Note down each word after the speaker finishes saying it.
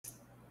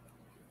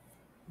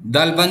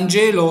Dal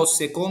Vangelo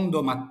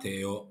secondo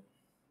Matteo.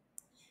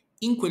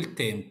 In quel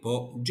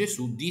tempo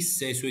Gesù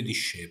disse ai suoi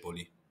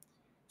discepoli: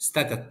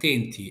 State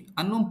attenti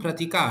a non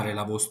praticare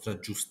la vostra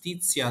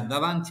giustizia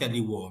davanti agli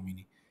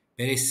uomini,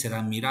 per essere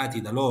ammirati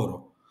da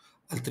loro,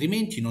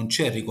 altrimenti non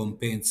c'è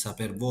ricompensa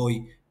per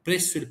voi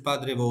presso il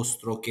Padre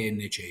vostro che è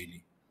nei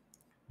cieli.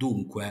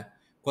 Dunque,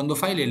 quando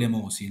fai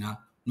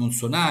l'elemosina, non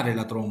suonare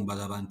la tromba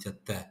davanti a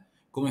te,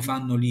 come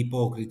fanno gli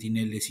ipocriti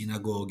nelle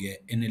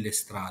sinagoghe e nelle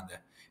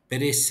strade,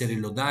 per essere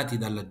lodati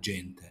dalla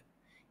gente.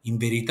 In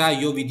verità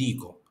io vi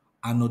dico,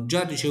 hanno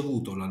già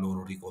ricevuto la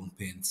loro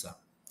ricompensa.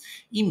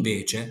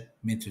 Invece,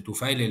 mentre tu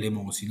fai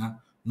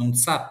l'elemosina, non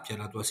sappia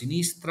la tua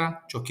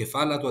sinistra ciò che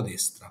fa la tua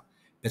destra,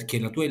 perché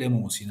la tua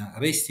elemosina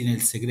resti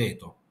nel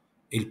segreto,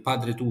 e il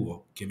Padre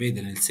tuo, che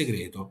vede nel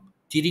segreto,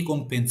 ti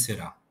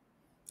ricompenserà.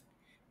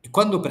 E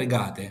quando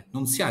pregate,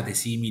 non siate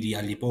simili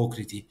agli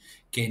ipocriti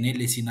che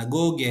nelle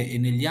sinagoghe e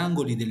negli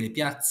angoli delle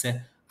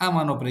piazze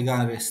amano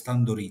pregare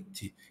stando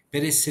ritti,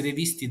 per essere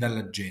visti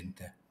dalla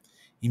gente.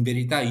 In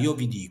verità io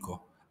vi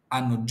dico,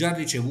 hanno già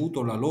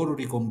ricevuto la loro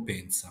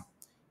ricompensa.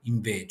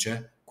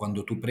 Invece,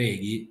 quando tu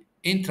preghi,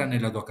 entra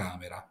nella tua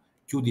camera,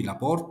 chiudi la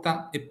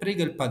porta e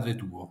prega il Padre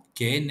tuo,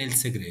 che è nel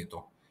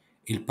segreto.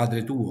 E il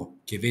Padre tuo,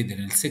 che vede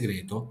nel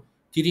segreto,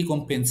 ti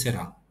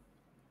ricompenserà.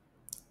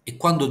 E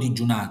quando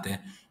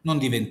digiunate, non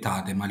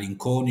diventate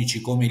malinconici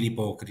come gli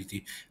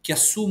ipocriti, che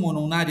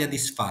assumono un'aria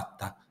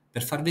disfatta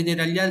per far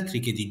vedere agli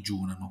altri che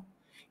digiunano.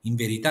 In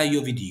verità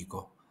io vi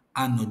dico,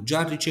 hanno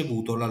già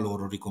ricevuto la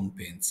loro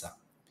ricompensa.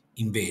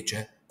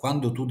 Invece,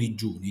 quando tu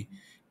digiuni,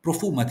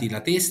 profumati la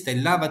testa e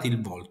lavati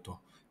il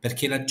volto,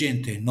 perché la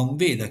gente non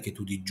veda che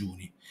tu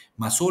digiuni,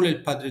 ma solo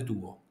il Padre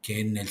tuo che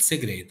è nel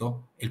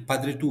segreto, e il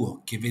Padre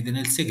tuo che vede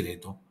nel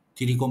segreto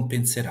ti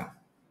ricompenserà.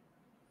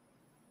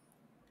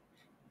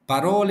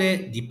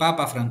 Parole di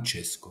Papa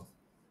Francesco.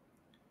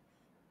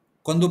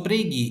 Quando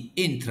preghi,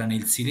 entra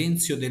nel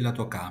silenzio della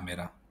tua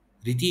camera,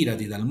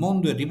 ritirati dal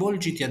mondo e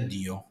rivolgiti a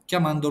Dio,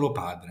 chiamandolo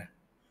Padre.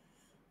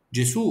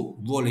 Gesù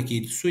vuole che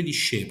i suoi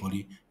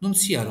discepoli non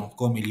siano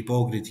come gli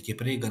ipocriti che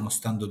pregano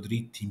stando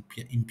dritti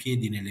in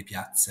piedi nelle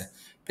piazze,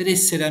 per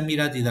essere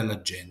ammirati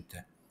dalla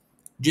gente.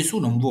 Gesù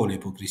non vuole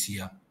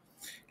ipocrisia.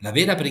 La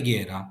vera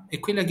preghiera è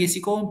quella che si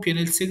compie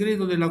nel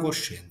segreto della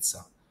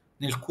coscienza,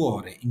 nel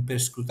cuore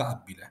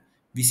imperscrutabile,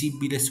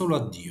 visibile solo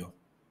a Dio.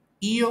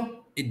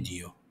 Io e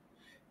Dio.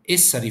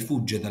 Essa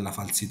rifugge dalla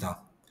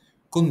falsità.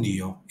 Con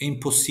Dio è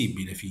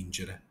impossibile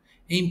fingere.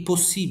 È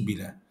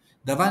impossibile.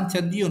 Davanti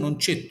a Dio non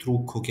c'è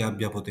trucco che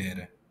abbia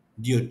potere.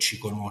 Dio ci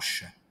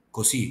conosce.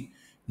 Così,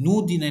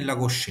 nudi nella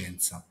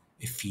coscienza,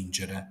 e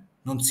fingere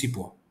non si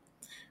può.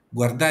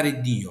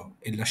 Guardare Dio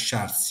e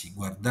lasciarsi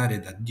guardare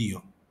da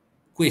Dio,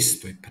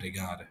 questo è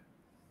pregare.